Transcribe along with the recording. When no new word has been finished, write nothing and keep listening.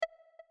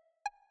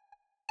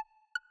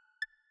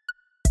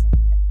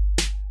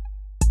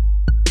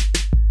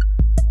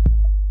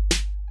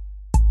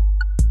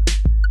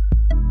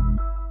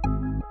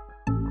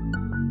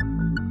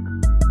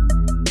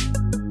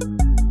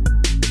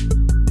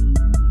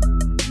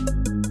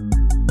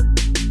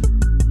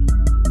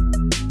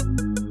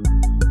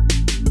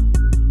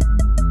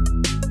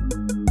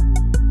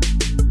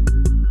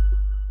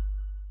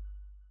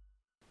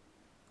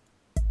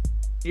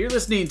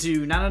listening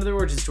to Not Another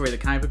Origin Story, the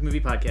comic book movie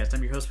podcast.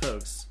 I'm your host,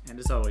 Pogues, and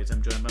as always,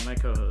 I'm joined by my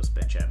co-host,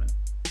 Ben Chapman.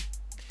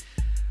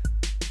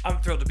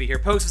 I'm thrilled to be here.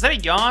 Pogues, was that a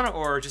yawn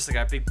or just like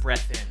a big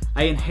breath in?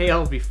 I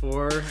inhale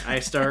before I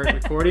start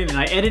recording, and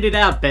I edit it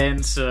out,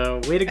 Ben, so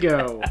way to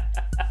go.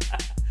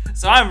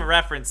 So I'm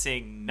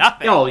referencing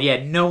nothing. Oh,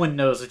 yeah, no one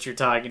knows what you're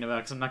talking about,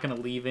 because I'm not going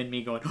to leave in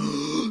me going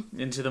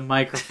into the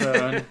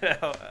microphone.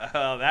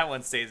 Oh, that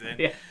one stays in.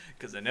 Yeah.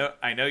 Because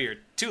I know you're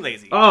too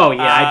lazy. Oh,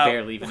 yeah, I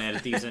barely even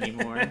edit these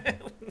anymore.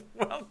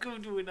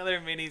 Welcome to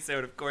another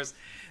mini-sode, of course,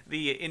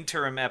 the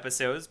interim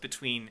episodes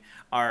between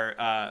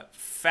our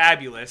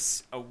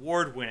fabulous,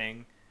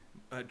 award-winning,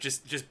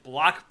 just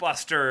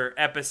blockbuster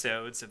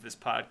episodes of this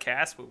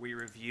podcast where we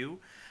review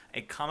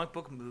a comic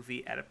book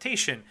movie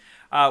adaptation.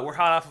 We're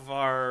hot off of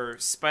our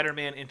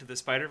Spider-Man Into the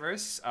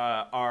Spider-Verse,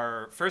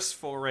 our first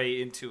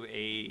foray into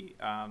a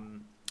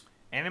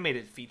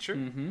animated feature.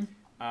 Mm-hmm.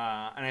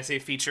 And I say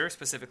feature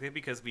specifically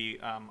because we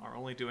are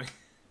only doing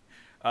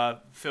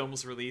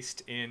films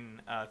released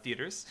in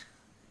theaters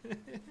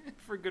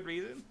for good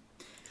reason.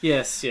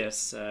 Yes.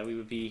 We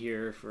would be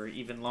here for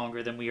even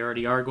longer than we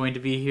already are going to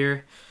be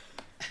here.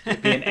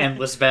 It'd be an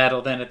endless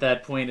battle then at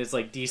that point. It's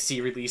like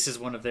DC releases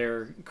one of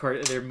their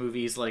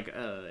movies like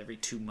every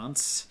 2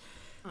 months.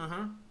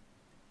 Uh-huh.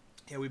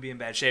 Yeah, we'd be in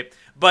bad shape.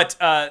 But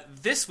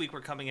this week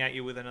we're coming at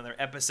you with another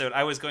episode.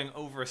 I was going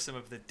over some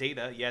of the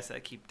data. Yes,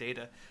 I keep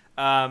data.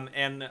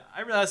 And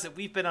I realized that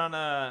we've been on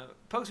a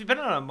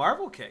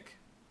Marvel kick.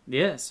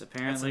 Yes,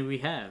 apparently we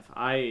have.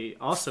 I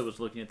also was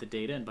looking at the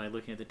data, and by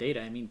looking at the data,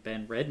 I mean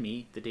Ben read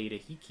me the data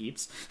he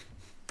keeps.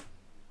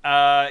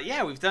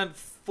 Yeah, we've done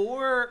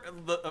four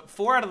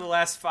out of the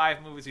last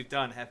 5 movies we've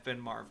done have been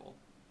Marvel.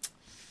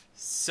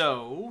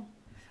 So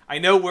I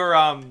know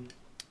where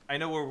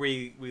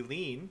we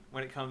lean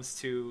when it comes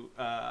to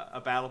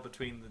a battle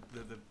between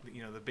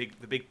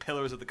the big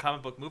pillars of the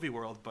comic book movie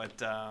world,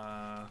 but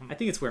I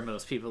think it's where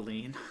most people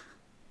lean.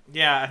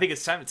 Yeah, I think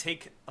it's time to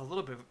take a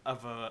little bit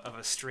of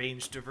a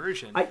strange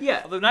diversion.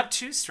 Yeah, although not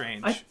too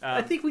strange.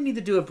 I think we need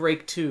to do a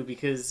break too,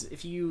 because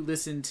if you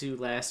listened to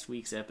last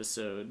week's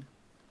episode,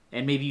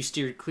 and maybe you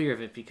steered clear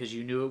of it because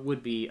you knew it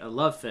would be a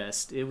love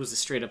fest, it was a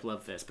straight up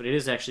love fest. But it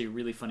is actually a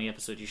really funny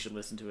episode. You should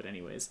listen to it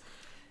anyways.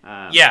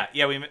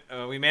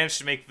 We managed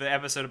to make the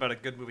episode about a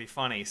good movie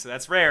funny, so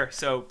that's rare.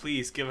 So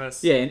please give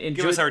us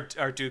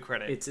our due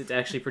credit. It's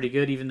actually pretty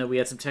good, even though we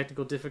had some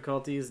technical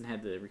difficulties and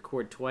had to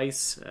record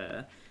twice.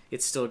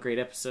 It's still a great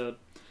episode,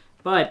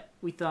 but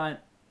we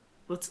thought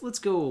let's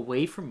go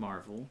away from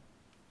Marvel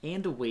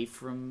and away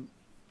from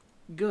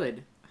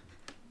good,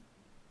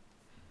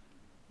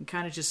 and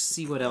kind of just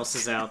see what else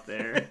is out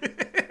there.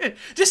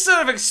 Just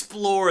sort of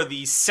explore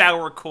the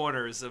sour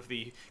corners of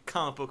the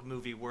comic book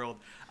movie world,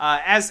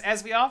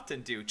 as we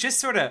often do. Just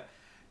sort of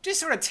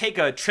take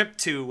a trip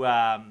to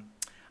I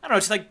don't know,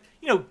 just like,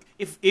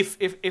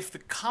 if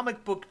the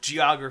comic book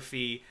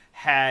geography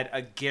had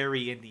a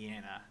Gary,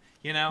 Indiana,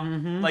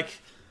 Mm-hmm.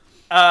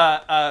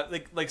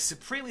 like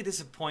supremely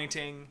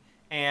disappointing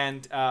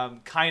and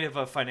kind of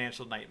a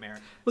financial nightmare.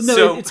 Well,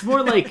 no, it's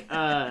more like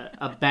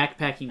a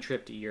backpacking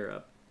trip to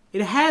Europe.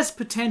 It has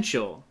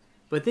potential,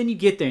 but then you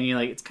get there and you're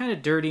like, it's kind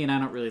of dirty and I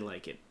don't really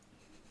like it.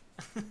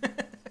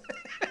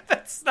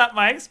 That's not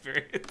my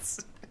experience.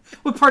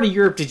 What part of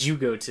Europe did you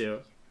go to?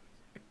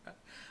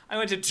 I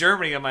went to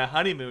Germany on my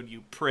honeymoon,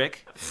 you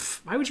prick.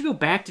 Why would you go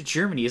back to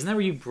Germany? Isn't that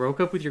where you broke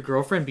up with your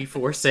girlfriend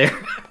before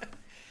Sarah?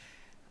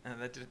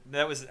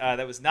 That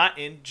was not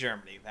in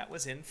Germany. That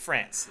was in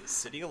France, the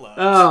city of love.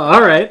 Oh,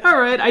 all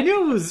right. I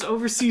knew it was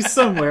overseas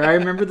somewhere. I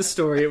remember the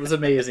story. It was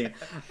amazing.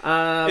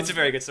 It's a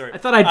very good story. I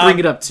thought I'd bring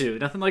it up too.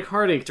 Nothing like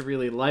heartache to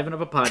really liven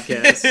up a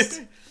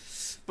podcast.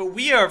 But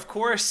we are, of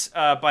course,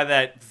 by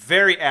that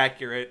very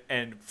accurate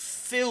and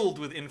filled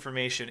with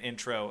information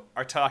intro,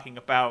 are talking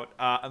about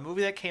a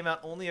movie that came out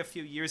only a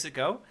few years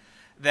ago.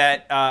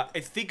 That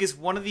I think is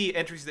one of the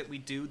entries that we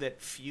do that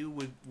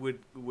few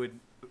would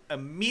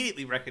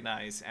immediately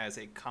recognize as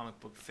a comic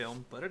book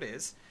film, but it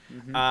is.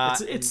 Mm-hmm.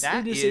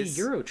 It is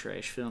a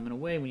Eurotrash film in a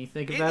way when you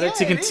think about it.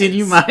 To it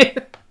continue is. my,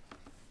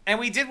 and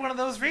we did one of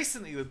those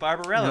recently with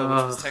Barbarella,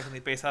 which was technically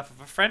based off of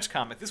a French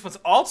comic. This one's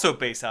also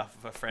based off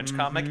of a French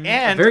comic,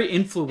 and a very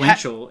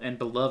influential and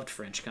beloved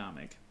French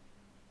comic,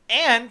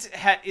 and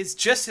is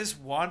just as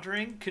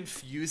wandering,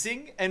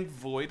 confusing, and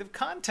void of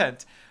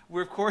content.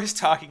 We're of course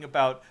talking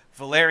about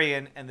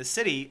Valerian and the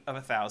City of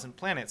 1,000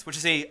 Planets, which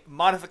is a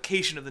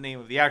modification of the name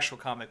of the actual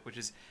comic, which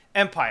is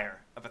Empire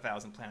of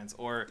 1,000 Planets,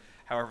 or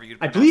however you'd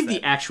pronounce I believe that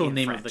the actual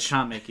name French. of the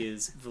comic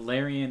is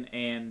Valerian,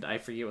 and I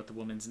forget what the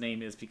woman's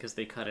name is because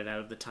they cut it out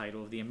of the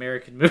title of the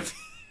American movie.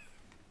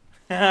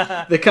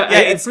 I'm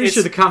pretty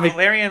sure the comic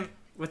Valerian.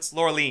 What's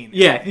Laureline?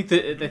 Yeah, I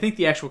think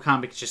the actual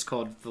comic is just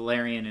called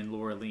Valerian and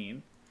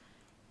Laureline.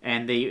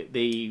 And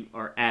they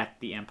are at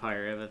the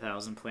Empire of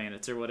 1,000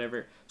 Planets or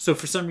whatever. So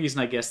for some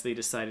reason, I guess they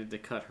decided to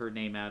cut her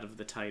name out of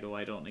the title.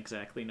 I don't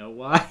exactly know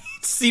why.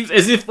 It seems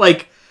as if,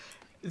 like,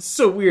 it's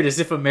so weird, as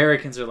if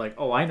Americans are like,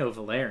 oh, I know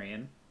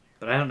Valerian,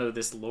 but I don't know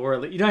this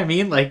Laura. You know what I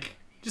mean? Like,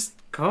 just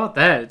call it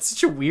that. It's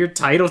such a weird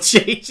title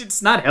change.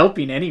 It's not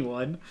helping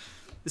anyone.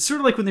 It's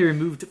sort of like when they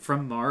removed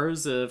From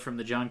Mars from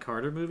the John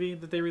Carter movie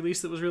that they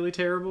released that was really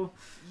terrible.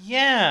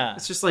 Yeah.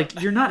 It's just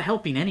like, you're not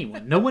helping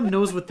anyone. No one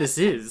knows what this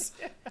is.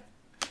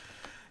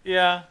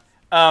 Yeah.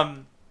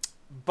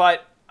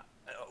 But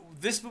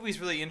this movie is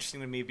really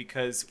interesting to me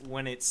because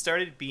when it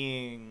started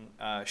being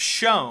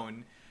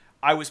shown,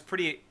 I was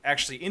pretty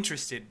actually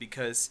interested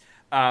because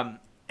I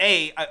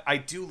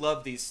do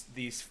love these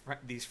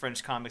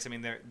French comics. I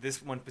mean,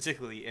 this one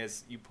particularly,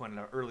 as you pointed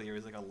out earlier,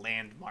 is like a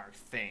landmark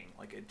thing.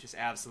 Like it just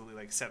absolutely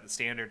like set the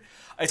standard.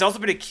 It's also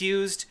been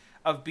accused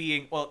of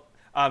being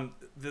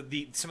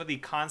some of the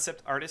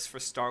concept artists for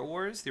Star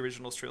Wars, the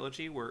original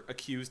trilogy, were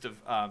accused of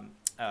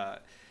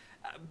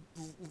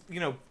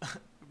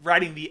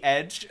riding the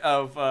edge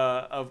of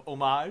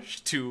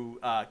homage to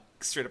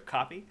straight up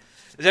copy.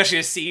 There's actually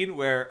a scene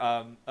where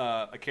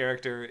a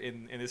character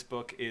in this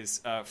book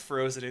is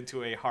frozen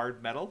into a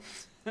hard metal,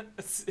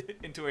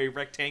 into a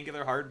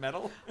rectangular hard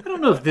metal. I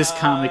don't know if this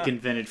comic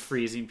invented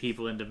freezing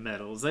people into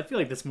metals. I feel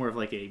like that's more of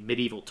like a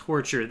medieval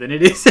torture than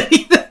it is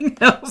anything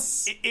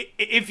else.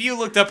 If you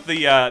looked up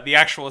the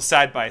actual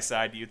side by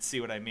side, you'd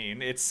see what I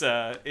mean. It's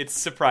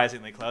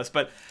surprisingly close,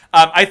 but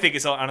I think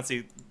it's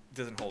honestly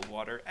doesn't hold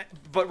water.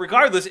 But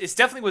regardless, it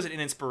definitely was an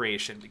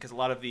inspiration because a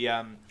lot of the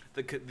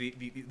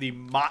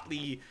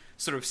motley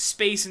sort of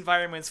space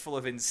environments full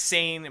of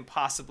insane,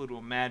 impossible to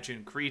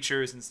imagine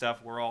creatures and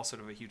stuff were all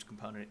sort of a huge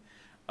component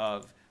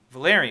of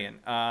Valerian.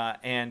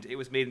 And it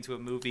was made into a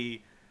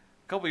movie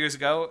a couple years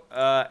ago.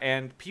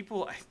 And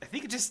people, I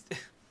think it just,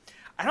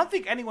 I don't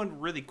think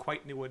anyone really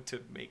quite knew what to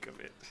make of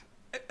it.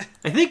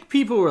 I think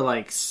people were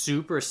like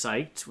super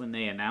psyched when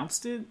they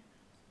announced it.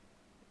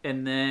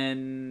 And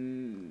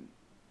then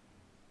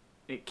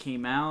it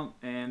came out,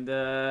 and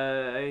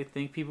I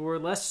think people were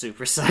less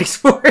super psyched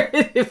for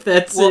it, if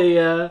that's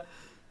I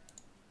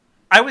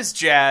was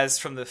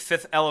jazzed from the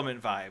Fifth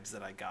Element vibes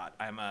that I got.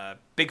 I'm a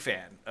big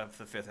fan of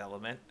the Fifth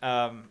Element.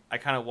 I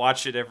kind of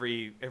watch it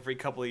every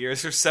couple of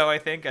years or so, I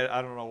think.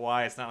 I don't know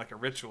why. It's not like a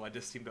ritual. I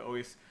just seem to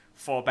always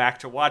fall back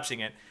to watching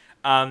it.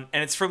 And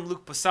it's from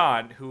Luc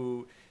Besson,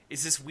 who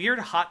is this weird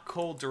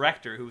hot-cold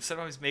director who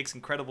sometimes makes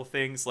incredible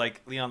things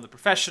like Leon the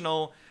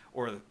Professional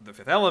or The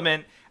Fifth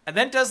Element, and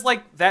then does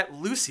like that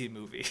Lucy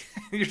movie.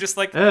 You're just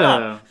like,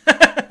 oh.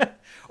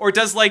 or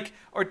does like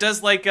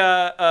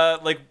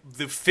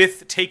the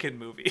fifth Taken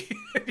movie.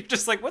 You're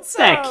just like, what's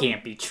that?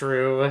 Can't be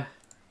true.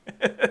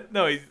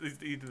 No,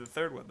 he did the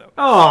third one though.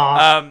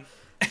 Oh,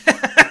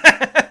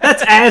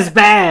 that's as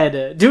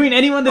bad. Doing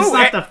anyone that's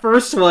not the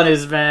first one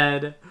is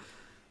bad.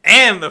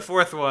 And the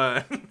fourth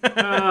one.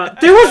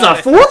 There was a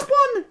fourth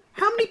one?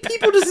 How many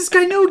people does this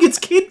guy know gets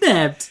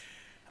kidnapped?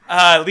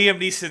 Liam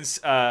Neeson's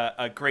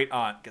great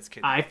aunt gets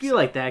kidnapped. I feel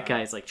like that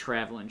guy's like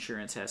travel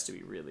insurance has to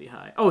be really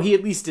high. Oh, he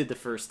at least did the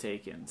first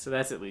Taken, so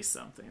that's at least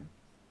something.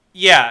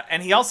 Yeah,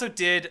 and he also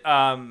did.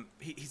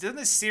 He's done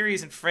this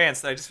series in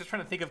France that I just was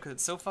trying to think of because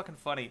it's so fucking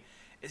funny.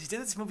 He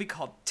did this movie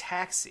called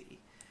Taxi,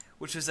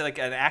 which was like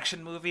an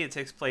action movie. It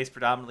takes place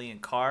predominantly in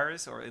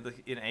cars or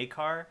in a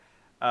car.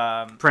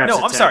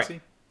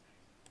 Sorry,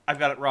 I've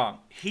got it wrong.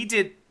 He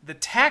did the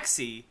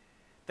Taxi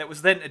that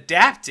was then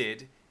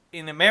adapted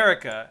in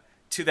America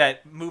to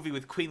that movie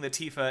with Queen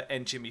Latifah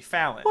and Jimmy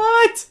Fallon.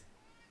 What?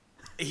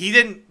 He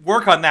didn't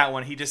work on that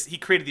one. He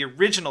created the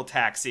original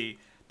Taxi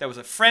that was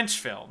a French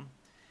film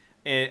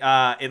in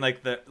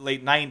like the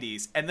late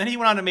 90s. And then he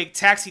went on to make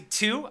Taxi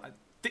 2.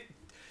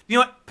 You know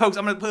what, Pokes,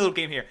 I'm going to play a little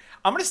game here.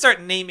 I'm going to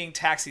start naming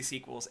Taxi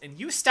sequels, and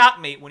you stop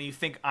me when you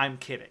think I'm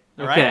kidding.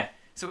 All right?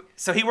 Okay.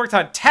 So he worked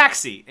on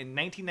Taxi in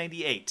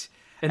 1998.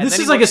 And this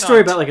is like a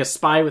story about like a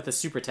spy with a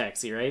super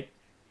taxi, right?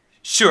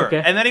 Sure.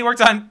 Okay. And then he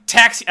worked on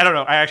Taxi. I don't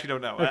know. I actually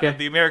don't know. Okay.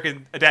 The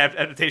American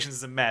adaptations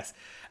is a mess.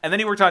 And then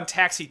he worked on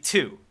Taxi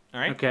 2. All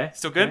right? Okay.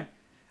 Still good?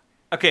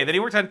 Okay. Then he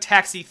worked on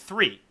Taxi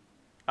 3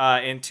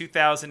 in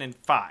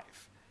 2005.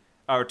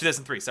 Or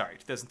 2003, sorry.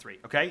 2003.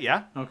 Okay,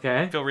 yeah?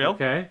 Okay. Feel real?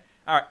 Okay.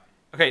 All right.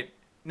 Okay.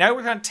 Now he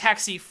worked on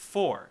Taxi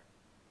 4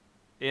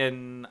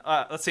 in,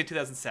 let's say,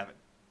 2007.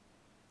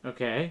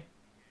 Okay.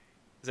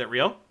 Is that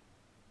real?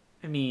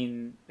 I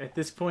mean, at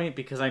this point,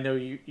 because I know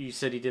you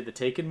said he did the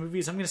Taken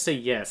movies, I'm going to say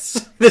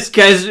yes. This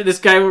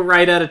guy will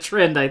ride out a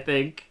trend, I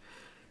think.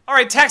 All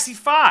right, Taxi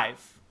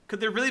 5.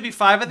 Could there really be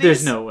 5 of these?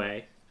 There's no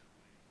way.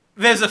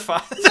 There's a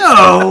 5.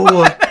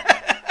 No!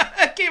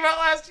 It came out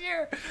last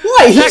year.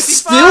 What? He's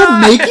still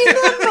making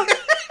them?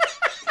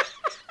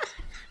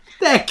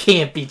 That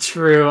can't be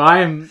true.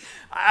 I'm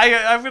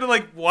going to,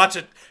 like, watch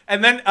it.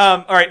 And then,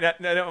 all right, now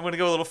I'm going to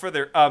go a little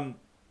further.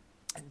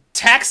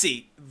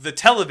 Taxi, the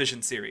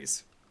television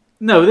series.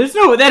 No,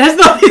 that has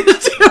nothing to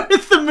do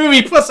with the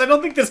movie. Plus, I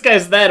don't think this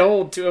guy's that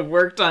old to have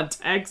worked on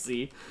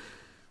Taxi.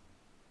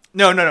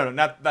 No,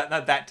 not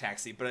that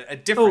Taxi, but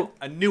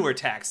a newer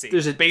Taxi.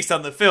 Based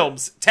on the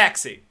film's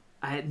Taxi.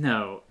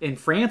 No, in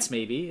France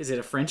maybe. Is it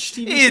a French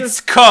TV show?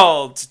 It's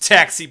called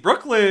Taxi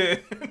Brooklyn.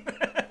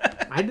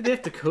 Why did they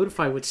have to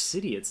codify which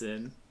city it's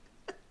in?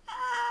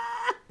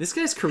 This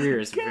guy's career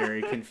is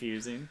very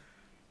confusing.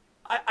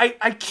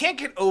 I can't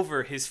get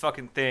over his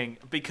fucking thing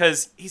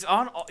because he's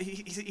on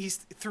he's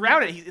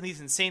throughout it. He's in these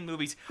insane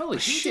movies. Holy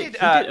He shit!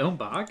 did, He did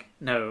Ombak?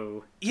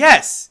 No.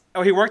 Yes.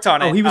 Oh, he worked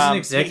on it. Oh, he was an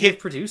executive he-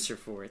 producer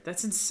for it.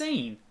 That's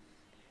insane.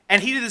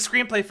 and he did the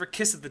screenplay for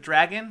Kiss of the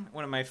Dragon,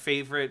 one of my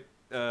favorite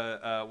one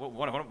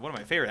of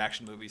my favorite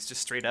action movies,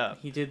 just straight up.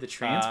 He did the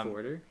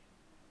Transporter.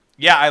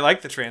 Yeah, I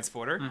like the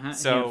Transporter. Uh-huh.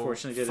 So he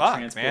unfortunately did fuck, the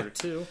Transporter man.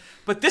 too.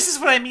 But this is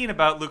what I mean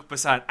about Luc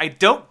Besson. I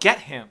don't get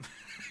him.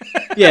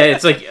 Yeah,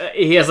 it's like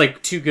he has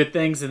like two good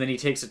things, and then he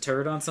takes a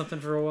turd on something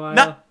for a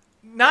while.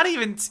 Not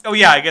even. Oh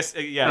yeah, I guess.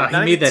 Yeah, he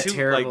not made even that too,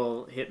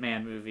 terrible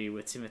Hitman movie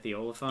with Timothy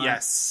Olyphant.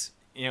 Yes,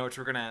 which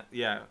we're gonna.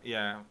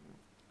 Yeah.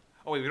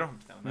 Oh wait, we don't.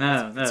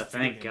 No, that's a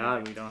thank video God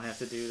movie. we don't have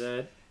to do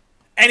that.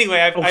 Anyway,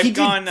 I've he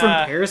gone. did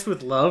From Paris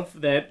with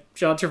Love, that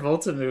John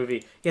Travolta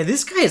movie. Yeah,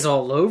 this guy is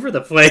all over the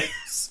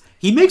place.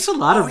 He makes a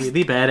lot of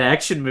really bad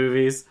action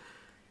movies.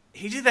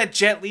 He did that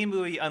Jet Li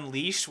movie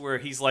Unleashed, where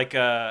he's like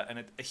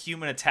a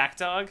human attack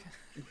dog.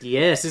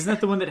 Yes, isn't that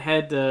the one that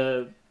had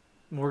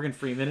Morgan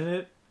Freeman in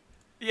it?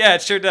 Yeah,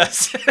 it sure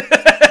does.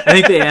 I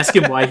think they asked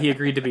him why he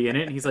agreed to be in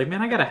it, and he's like,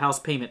 "Man, I got a house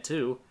payment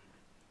too."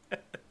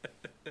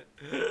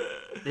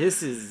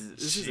 This is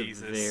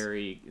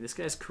this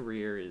guy's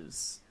career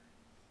is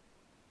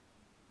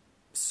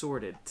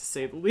sordid, to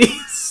say the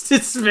least.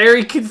 It's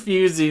very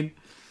confusing,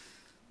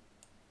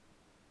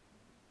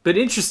 but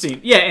interesting.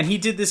 Yeah, and he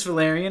did this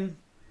Valerian,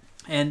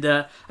 and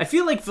I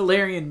feel like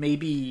Valerian may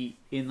be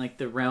in like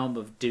the realm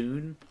of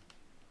Dune,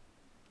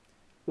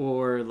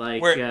 or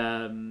like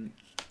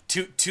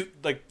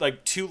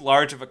too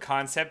large of a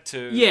concept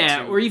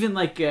to or even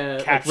like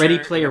Ready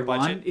Player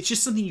One. It's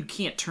just something you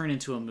can't turn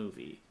into a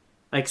movie.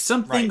 Like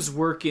some things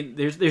work in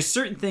there's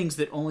certain things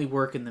that only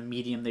work in the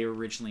medium they were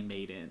originally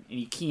made in, and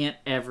you can't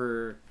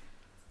ever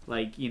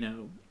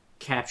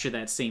capture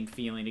that same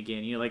feeling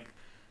again. Like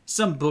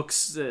some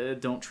books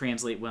don't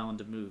translate well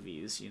into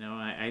movies.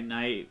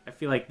 I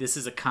feel like this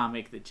is a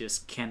comic that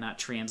just cannot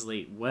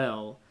translate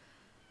well,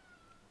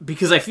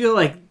 because I feel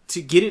like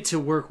to get it to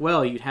work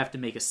well, you'd have to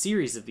make a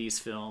series of these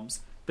films,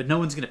 but no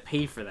one's going to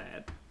pay for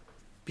that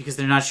because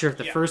they're not sure if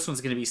the first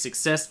one's going to be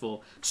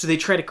successful. So they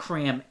try to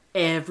cram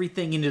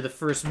everything into the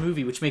first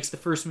movie, which makes the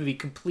first movie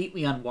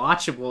completely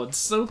unwatchable and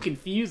so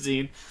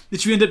confusing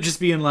that you end up just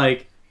being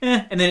like,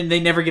 and then they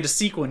never get a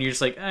sequel, and you're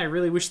just like, I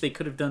really wish they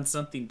could have done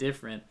something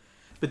different.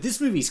 But this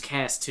movie's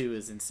cast too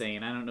is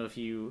insane. I don't know if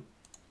you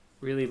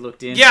really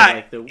looked into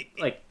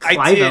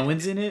Clive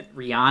Owen's in it,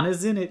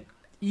 Rihanna's in it,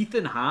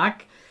 Ethan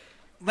Hawke.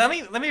 Let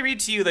me read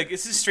to you. Like,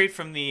 this is straight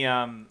from the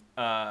oh,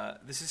 I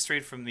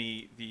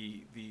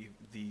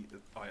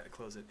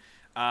close it.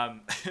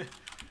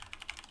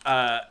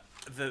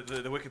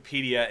 The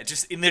Wikipedia,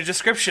 just in their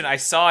description, I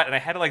saw it and I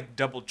had to like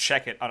double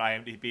check it on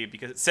IMDb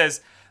because it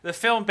says the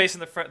film based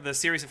on the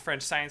series of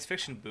French science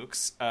fiction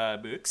books. Oh,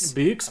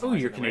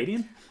 you're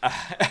Canadian.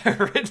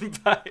 Written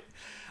by.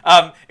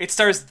 It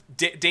stars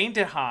Dane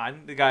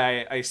DeHaan, the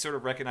guy I sort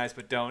of recognize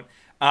but don't.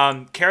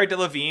 Cara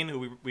Delevingne,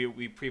 who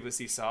we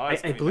previously saw.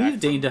 I believe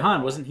Dane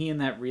DeHaan, wasn't he in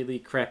that really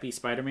crappy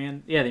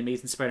Spider-Man? Yeah, the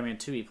Amazing Spider-Man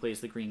 2. He plays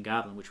the Green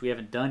Goblin, which we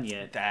haven't done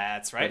yet.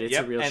 That's right. But it's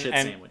a real shit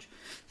sandwich.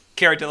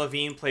 Cara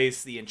Delevingne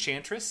plays the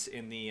Enchantress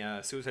in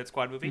the Suicide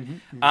Squad movie.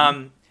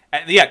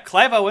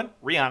 Clive Owen,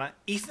 Rihanna,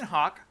 Ethan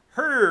Hawke,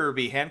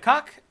 Herbie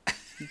Hancock,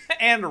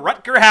 and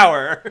Rutger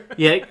Hauer.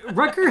 Yeah,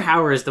 Rutger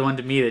Hauer is the one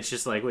to me that's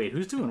just like, wait,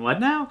 who's doing what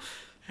now?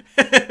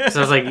 So I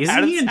was like,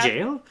 isn't he in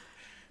jail?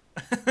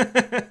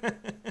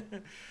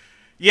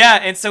 Yeah,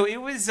 and so it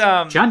was...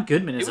 John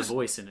Goodman is a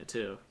voice in it,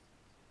 too.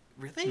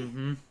 Really?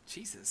 Mm-hmm.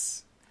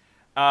 Jesus.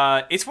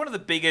 It's one of the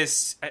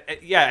biggest... I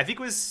think it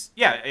was...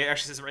 Yeah, it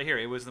actually says it right here.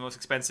 It was the most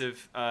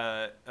expensive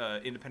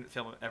independent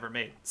film ever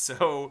made.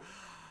 So,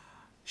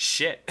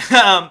 shit.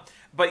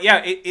 But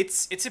yeah,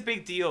 it's a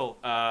big deal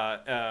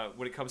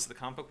when it comes to the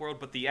comic book world,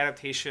 but the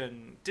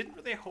adaptation didn't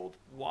really hold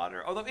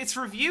water. Although its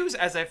reviews,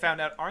 as I found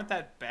out, aren't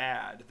that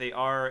bad. They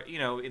are,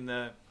 in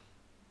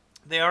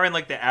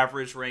like the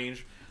average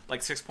range, like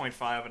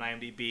 6.5 on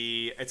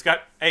IMDb. It's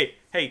got... Hey,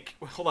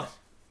 hold on.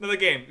 Another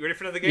game. You ready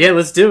for another game? Yeah,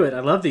 let's do it. I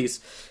love these.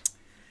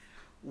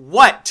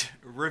 What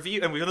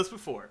review, and we've done this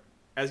before,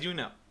 as you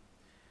know,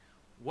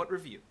 what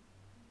review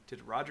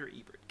did Roger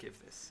Ebert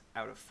give this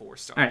out of 4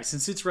 stars? All right,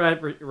 since it's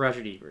Roger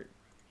Ebert,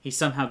 he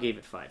somehow gave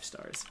it 5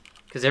 stars.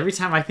 Because every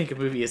time I think a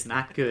movie is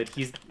not good,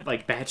 he's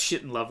like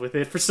batshit in love with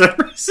it for some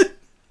reason.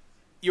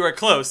 You are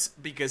close,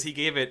 because he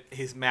gave it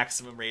his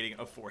maximum rating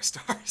of 4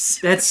 stars.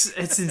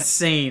 It's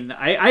insane.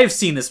 I have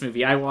seen this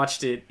movie. I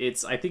watched it.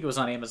 I think it was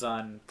on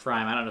Amazon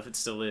Prime. I don't know if it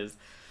still is.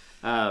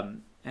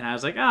 And I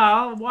was like,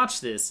 I'll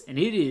watch this. And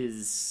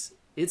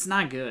it's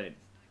not good.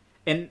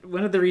 And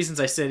one of the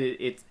reasons I said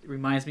it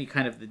reminds me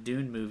kind of the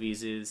Dune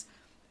movies is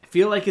I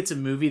feel like it's a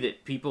movie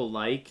that people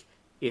like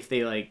if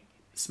they like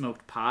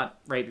smoked pot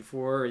right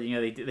before, or,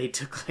 they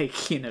took like,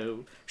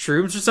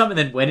 shrooms or something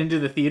and then went into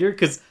the theater,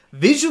 because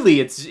visually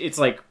it's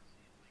like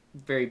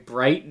very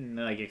bright and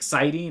like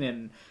exciting,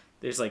 and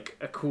there's like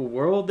a cool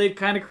world they've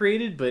kind of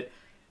created, but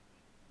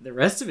the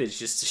rest of it's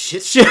just a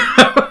shit show.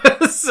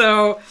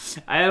 So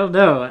I don't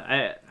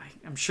know.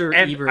 I'm sure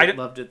And Ebert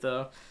loved it,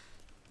 though.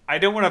 I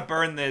don't want to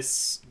burn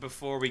this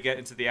before we get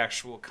into the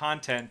actual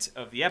content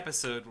of the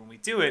episode when we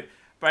do it,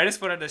 but I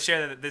just wanted to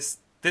share that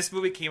this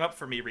movie came up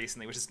for me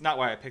recently, which is not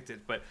why I picked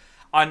it, but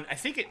on, I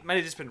think it might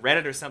have just been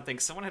Reddit or something,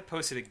 someone had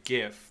posted a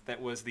GIF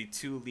that was the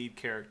two lead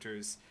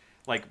characters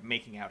like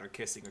making out or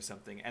kissing or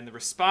something, and the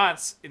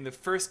response in the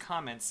first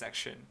comment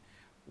section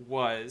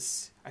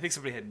was, I think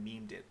somebody had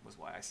memed it, was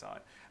why I saw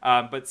it.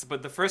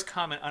 But the first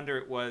comment under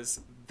it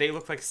was, they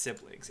look like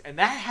siblings, and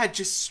that had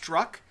just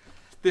struck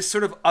this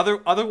sort of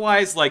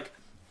otherwise like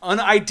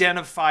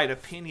unidentified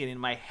opinion in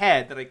my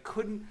head that I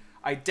couldn't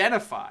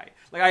identify.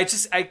 Like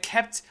I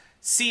kept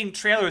seeing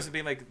trailers and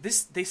being like,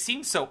 they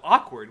seem so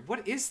awkward.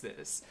 What is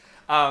this?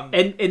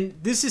 And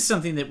this is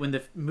something that when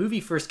the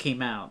movie first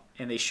came out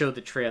and they showed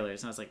the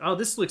trailers, and I was like, oh,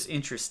 this looks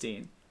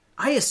interesting.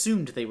 I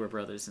assumed they were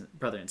brother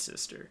and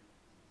sister.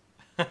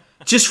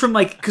 Just from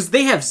like, because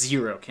they have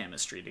zero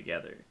chemistry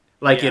together.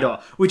 Like at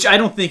all, which I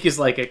don't think is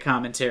like a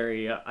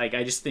commentary. Like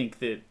I just think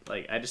that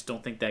I just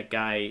don't think that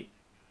guy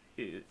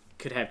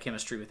could have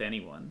chemistry with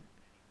anyone.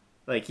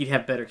 Like he'd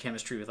have better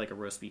chemistry with like a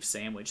roast beef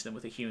sandwich than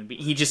with a human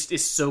being. He just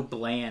is so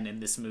bland in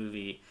this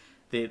movie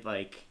that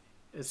like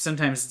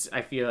sometimes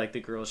I feel like the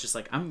girl's just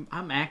like I'm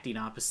acting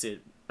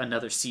opposite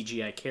another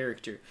CGI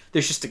character.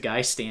 There's just a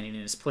guy standing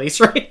in his place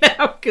right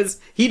now because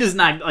he does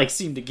not like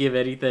seem to give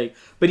anything.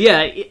 But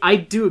yeah, I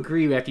do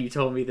agree. After you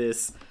told me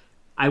this,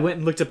 I went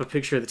and looked up a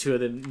picture of the two of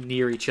them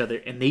near each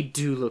other, and they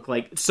do look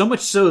like... So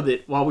much so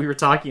that while we were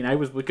talking, I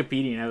was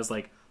Wikipedia, and I was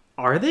like,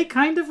 are they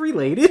kind of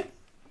related?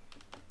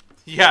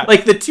 Yeah.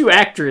 Like, the two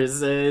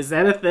actors, is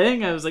that a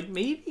thing? I was like,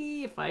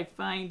 maybe if I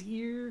find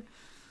here...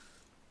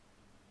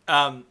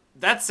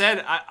 That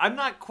said, I'm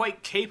not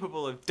quite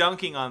capable of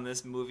dunking on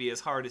this movie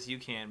as hard as you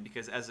can,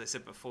 because, as I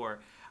said before,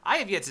 I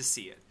have yet to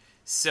see it.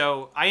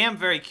 So I am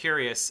very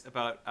curious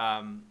about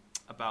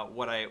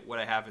what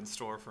I have in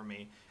store for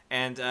me.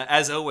 And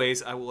as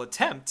always, I will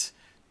attempt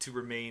to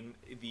remain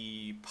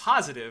the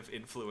positive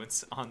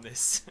influence on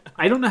this.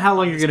 I don't know how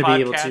long you're going to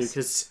be able to,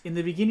 because in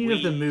the beginning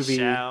of the movie,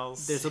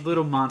 there's a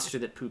little monster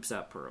that poops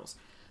out pearls.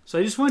 So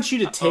I just want you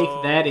to take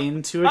that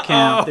into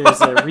account.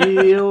 There's a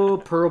real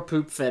pearl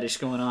poop fetish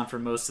going on for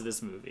most of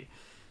this movie.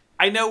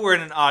 I know we're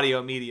in an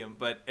audio medium,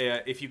 but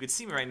if you could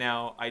see me right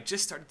now, I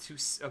just started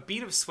a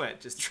bead of sweat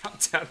just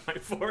dropped down my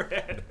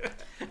forehead.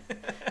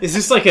 Is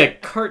this like a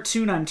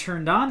cartoon I'm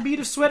turned on bead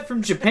of sweat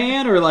from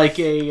Japan, or like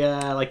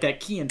a like that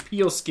Key and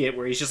Peele skit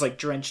where he's just like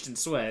drenched in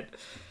sweat?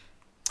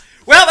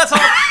 Well, that's all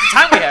the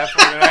time we have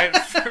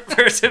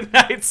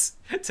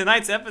for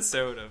tonight's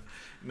episode of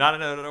Not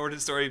an Unordinary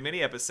Story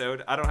mini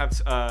episode. I don't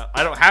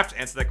have to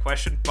answer that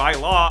question by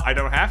law. I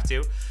don't have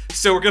to.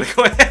 So we're gonna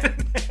go ahead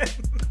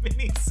and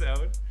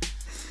mini-sode.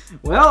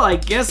 Well, I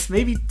guess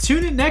maybe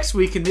tune in next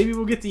week and maybe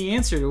we'll get the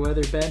answer to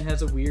whether Ben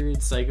has a weird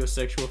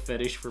psychosexual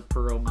fetish for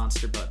pearl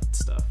monster butt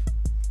stuff.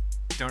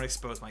 Don't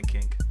expose my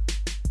kink.